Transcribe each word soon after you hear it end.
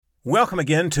Welcome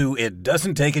again to It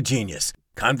Doesn't Take a Genius,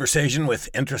 conversation with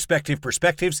introspective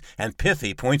perspectives and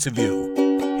pithy points of view.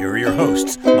 Here are your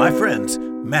hosts, my friends,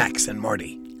 Max and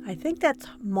Marty. I think that's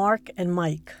Mark and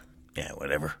Mike. Yeah,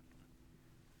 whatever.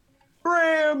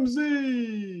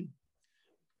 Ramsey!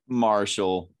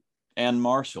 Marshall and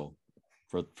Marshall.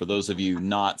 For those of you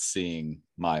not seeing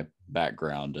my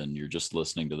background and you're just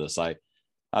listening to this, I've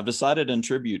decided in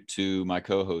tribute to my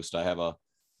co-host, I have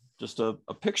just a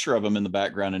picture of him in the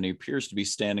background, and he appears to be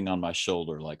standing on my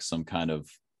shoulder like some kind of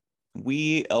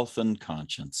wee elfin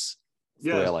conscience.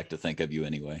 That's the way I like to think of you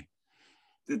anyway.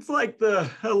 It's like a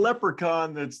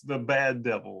leprechaun that's the bad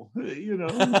devil, you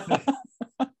know,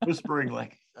 whispering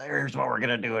like, here's what we're going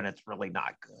to do, and it's really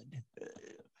not good.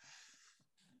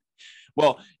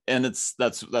 Well, and that's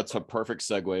a perfect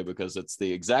segue because it's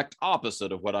the exact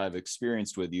opposite of what I've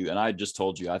experienced with you. And I just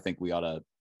told you, I think we ought to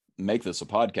make this a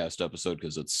podcast episode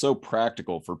because it's so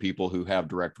practical for people who have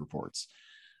direct reports.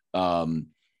 So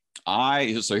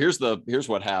here's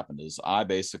what happened is I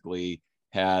basically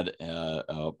had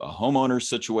a homeowner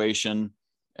situation.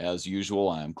 As usual,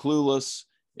 I am clueless.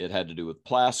 It had to do with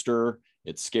plaster.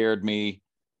 It scared me.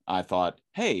 I thought,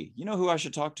 hey, you know who I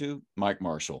should talk to? Mike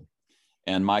Marshall.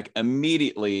 And Mike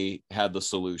immediately had the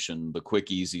solution, the quick,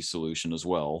 easy solution as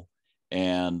well.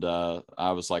 And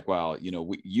I was like, wow, you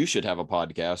know, you should have a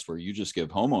podcast where you just give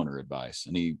homeowner advice.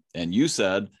 And you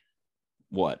said,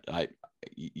 what?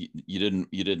 You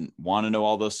didn't want to know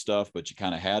all this stuff, but you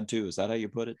kind of had to. Is that how you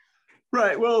put it?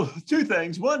 Right. Well, two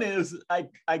things. One is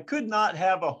I could not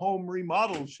have a home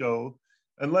remodel show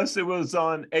unless it was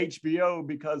on HBO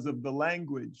because of the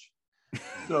language.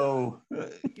 So,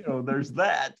 there's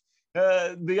that.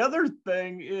 The other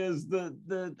thing is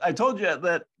I told you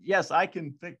that, yes, I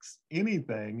can fix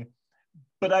anything,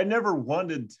 but I never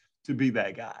wanted to be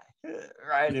that guy,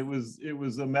 right? It was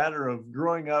a matter of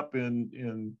growing up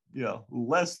in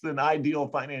less than ideal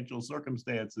financial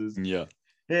circumstances. Yeah.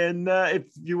 And if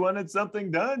you wanted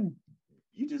something done,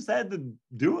 you just had to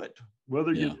do it,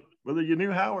 whether you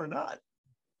knew how or not.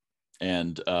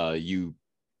 And you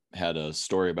had a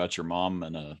story about your mom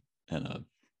and a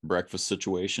breakfast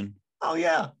situation. Oh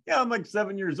yeah. I'm like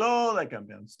 7 years old. I come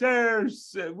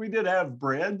downstairs. We did have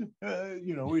bread.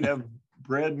 We'd have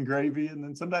bread and gravy, and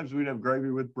then sometimes we'd have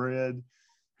gravy with bread.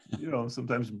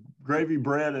 Sometimes gravy,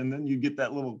 bread, and then you get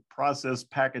that little processed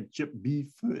pack of chipped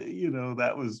beef.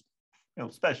 That was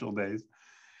special days.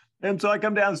 And so I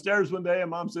come downstairs one day and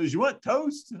Mom says, "You want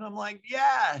toast?" And I'm like,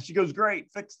 "Yeah." She goes,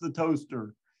 "Great, fix the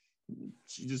toaster."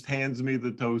 She just hands me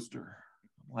the toaster.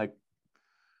 I'm like,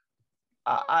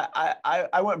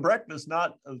 I went breakfast,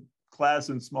 not a class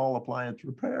in small appliance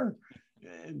repair.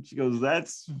 And she goes,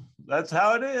 that's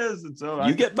how it is. And so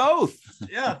you get both.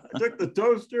 Yeah. I took the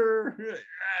toaster,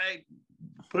 I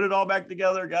put it all back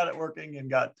together, got it working, and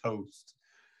got toast.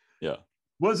 Yeah.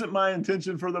 Wasn't my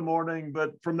intention for the morning,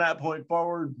 but from that point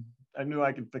forward, I knew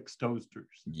I could fix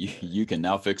toasters. You can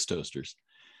now fix toasters.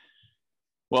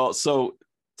 Well, so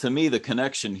to me, the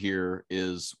connection here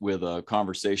is with a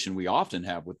conversation we often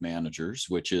have with managers,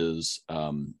 which is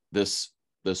this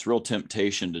real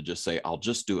temptation to just say, I'll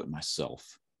just do it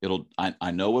myself.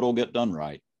 I know it'll get done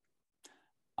right.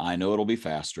 I know it'll be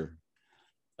faster.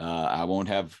 I won't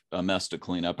have a mess to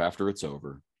clean up after it's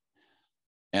over.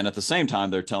 And at the same time,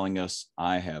 they're telling us,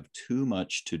 I have too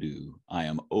much to do. I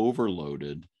am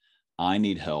overloaded. I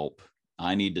need help.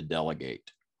 I need to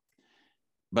delegate.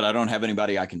 But I don't have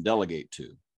anybody I can delegate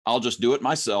to. I'll just do it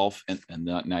myself. And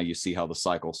now you see how the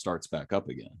cycle starts back up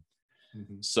again.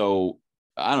 Mm-hmm. So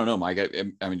I don't know, Mike.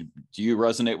 I mean, do you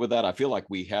resonate with that? I feel like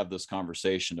we have this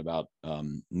conversation about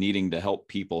needing to help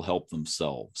people help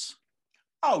themselves.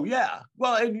 Oh yeah.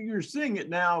 Well, and you're seeing it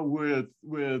now with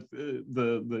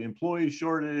the employee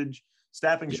shortage,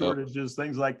 staffing shortages,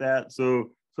 things like that. So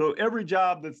every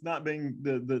job that's not being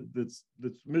that's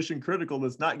mission critical,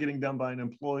 that's not getting done by an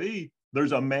employee,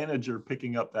 there's a manager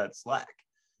picking up that slack.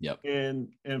 Yep. And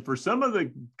for some of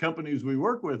the companies we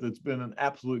work with, it's been an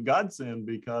absolute godsend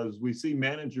because we see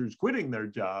managers quitting their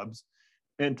jobs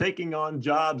and taking on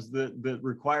jobs that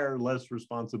require less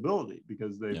responsibility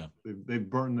because they've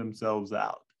burned themselves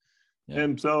out. Yeah.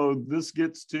 And so this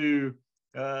gets to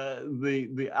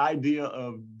the idea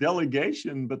of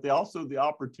delegation, but also the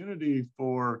opportunity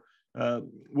for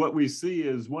what we see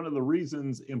is one of the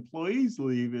reasons employees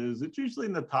leave is it's usually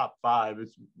in the top 5.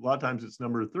 It's a lot of times it's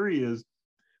number 3 is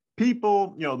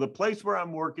people, the place where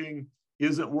I'm working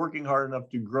isn't working hard enough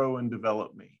to grow and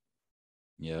develop me.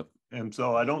 Yep. And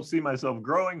so I don't see myself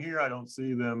growing here. I don't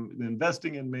see them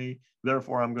investing in me.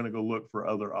 Therefore, I'm going to go look for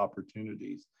other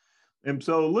opportunities. And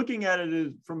so looking at it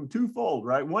is from twofold,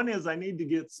 right? One is I need to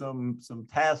get some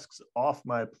tasks off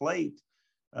my plate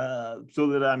so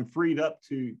that I'm freed up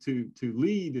to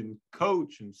lead and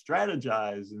coach and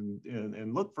strategize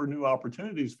and look for new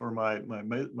opportunities for my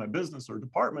business or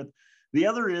department. The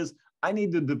other is I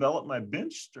need to develop my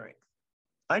bench strength.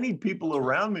 I need people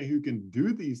around me who can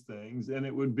do these things, and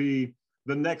it would be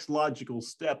the next logical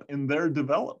step in their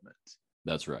development.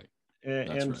 That's right.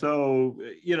 And so,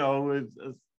 you know,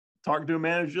 talking to a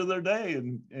manager the other day,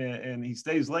 and he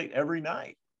stays late every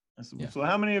night. I said, so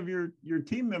how many of your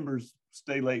team members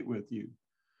stay late with you?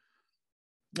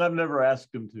 I've never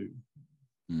asked them to.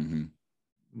 Mm-hmm.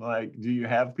 Like, do you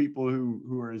have people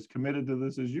who are as committed to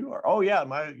this as you are? Oh yeah,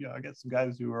 I got some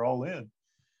guys who are all in.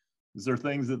 Is there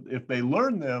things that if they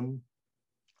learn them,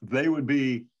 they would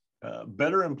be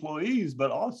better employees,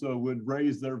 but also would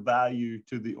raise their value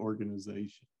to the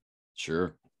organization?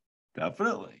 Sure.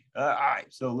 Definitely. All right.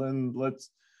 So then let's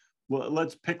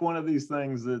pick one of these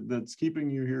things that's keeping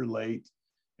you here late,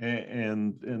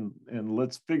 and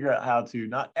let's figure out how to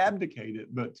not abdicate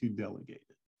it, but to delegate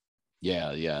it.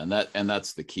 Yeah. And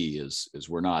that's the key is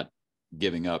we're not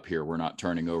giving up here. We're not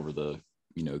turning over the,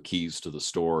 keys to the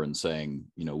store and saying,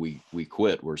 we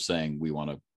quit. We're saying we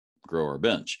want to grow our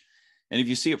bench. And if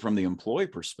you see it from the employee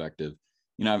perspective,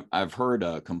 I've heard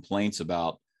complaints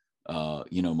about,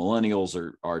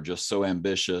 millennials are just so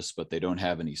ambitious, but they don't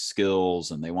have any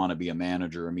skills and they want to be a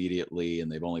manager immediately.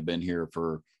 And they've only been here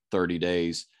for 30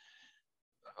 days.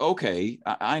 Okay.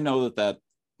 I know that,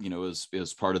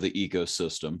 is part of the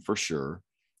ecosystem for sure.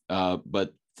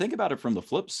 But think about it from the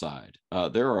flip side.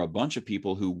 There are a bunch of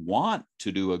people who want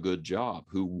to do a good job,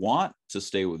 who want to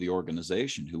stay with the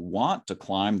organization, who want to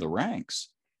climb the ranks.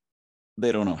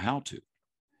 They don't know how to.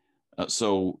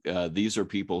 So these are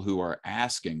people who are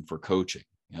asking for coaching.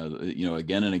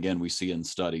 Again and again, we see in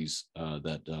studies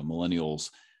that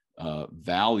millennials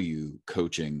value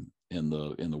coaching in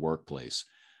the workplace.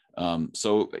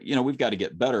 So we've got to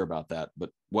get better about that. But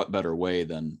what better way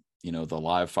than the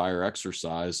live fire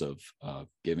exercise of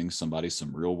giving somebody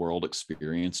some real world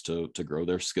experience to grow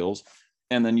their skills,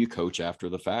 and then you coach after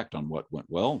the fact on what went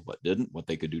well, what didn't, what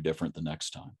they could do different the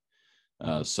next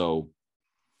time. So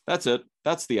that's it.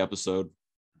 That's the episode.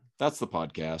 That's the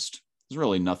podcast. There's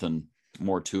really nothing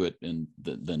more to it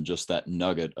than just that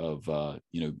nugget of,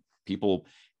 people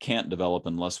can't develop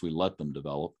unless we let them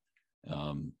develop.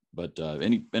 But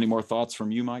any more thoughts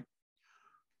from you, Mike?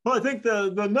 Well, I think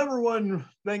the number one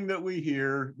thing that we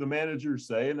hear the managers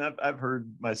say, and I've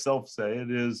heard myself say it,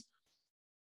 is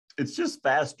it's just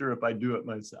faster if I do it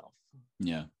myself.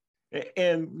 Yeah.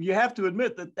 And you have to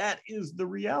admit that is the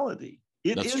reality.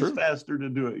 That's is true. Faster to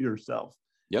do it yourself.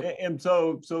 Yep. And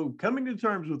so coming to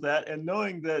terms with that and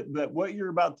knowing that what you're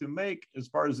about to make as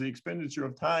far as the expenditure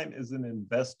of time is an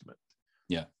investment.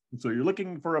 Yeah. And so you're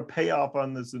looking for a payoff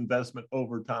on this investment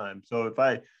over time. So if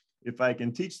I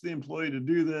can teach the employee to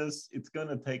do this, it's going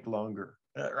to take longer,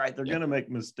 right? They're going to make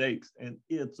mistakes, and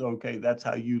it's okay. That's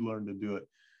how you learn to do it.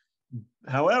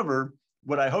 However,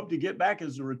 what I hope to get back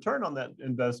as a return on that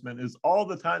investment is all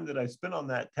the time that I spend on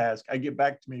that task, I get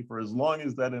back to me for as long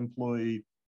as that employee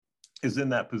is in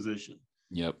that position.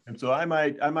 Yep. And so I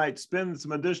might spend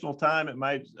some additional time. It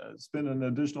might spend an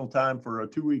additional time for a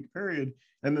 2-week period.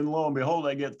 And then lo and behold,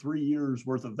 I get 3 years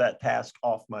worth of that task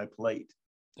off my plate.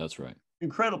 That's right.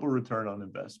 Incredible return on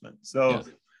investment.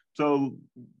 So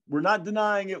we're not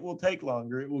denying it will take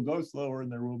longer. It will go slower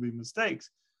and there will be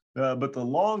mistakes. But the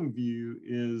long view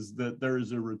is that there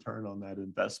is a return on that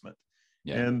investment.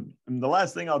 Yeah. And the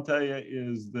last thing I'll tell you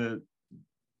is that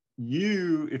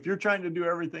if you're trying to do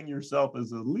everything yourself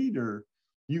as a leader,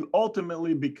 you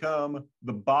ultimately become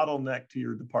the bottleneck to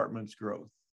your department's growth.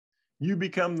 You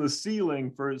become the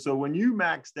ceiling for it. So when you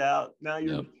maxed out, now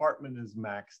your department is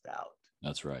maxed out.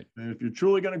 That's right. And if you're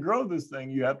truly going to grow this thing,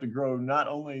 you have to grow not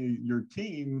only your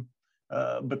team,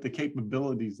 but the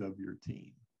capabilities of your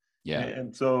team. Yeah.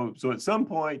 And so at some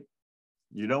point,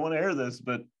 you don't want to hear this,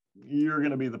 but you're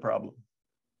going to be the problem.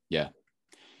 Yeah.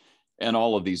 And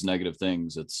all of these negative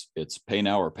things, it's pay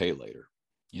now or pay later.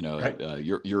 Right.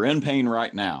 You're in pain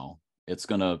right now. It's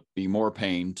going to be more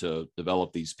pain to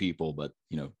develop these people, but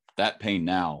that pain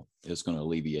now is going to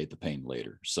alleviate the pain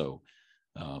later. So,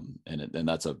 and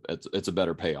it's a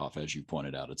better payoff, as you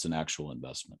pointed out. It's an actual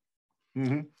investment.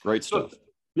 Mm-hmm. Great stuff.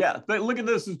 Look at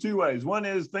this in 2 ways. One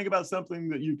is think about something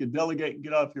that you could delegate and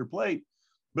get off your plate.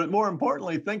 But more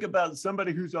importantly, think about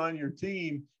somebody who's on your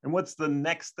team and what's the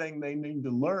next thing they need to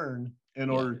learn in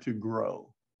order to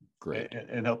grow. Great.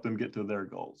 And help them get to their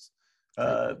goals.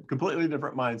 Completely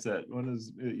different mindset. One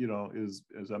is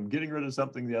I'm getting rid of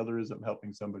something. The other is I'm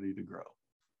helping somebody to grow.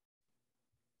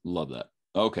 Love that.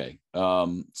 Okay.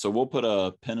 So we'll put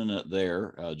a pin in it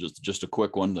there. Just a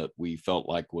quick one that we felt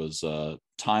like was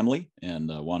timely and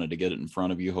wanted to get it in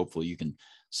front of you. Hopefully you can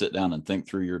sit down and think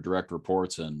through your direct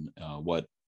reports and what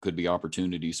could be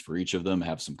opportunities for each of them,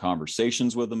 have some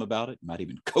conversations with them about it, might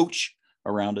even coach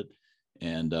around it.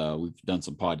 And we've done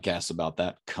some podcasts about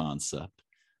that concept.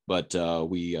 But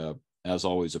we, as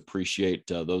always, appreciate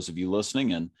those of you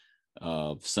listening, and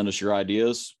send us your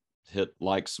ideas. Hit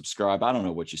like, subscribe. I don't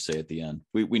know what you say at the end.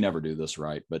 We never do this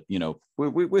right, but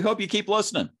we hope you keep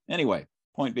listening. Anyway,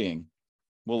 point being,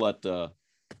 we'll let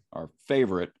our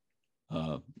favorite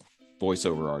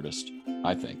voiceover artist,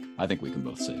 I think we can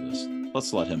both say this.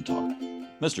 Let's let him talk.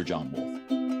 Mr. John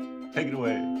Wolf. Take it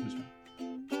away, Mr.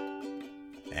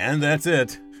 And that's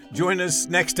it. Join us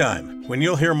next time when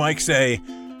you'll hear Mike say,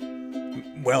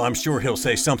 well, I'm sure he'll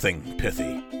say something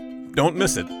pithy. Don't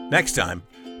miss it. Next time,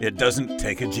 It Doesn't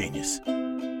Take a Genius.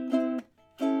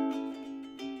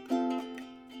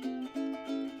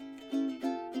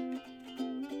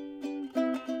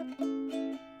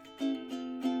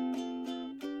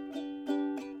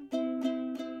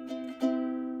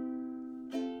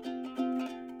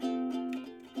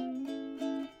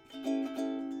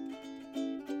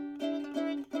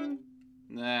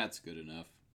 That's good enough.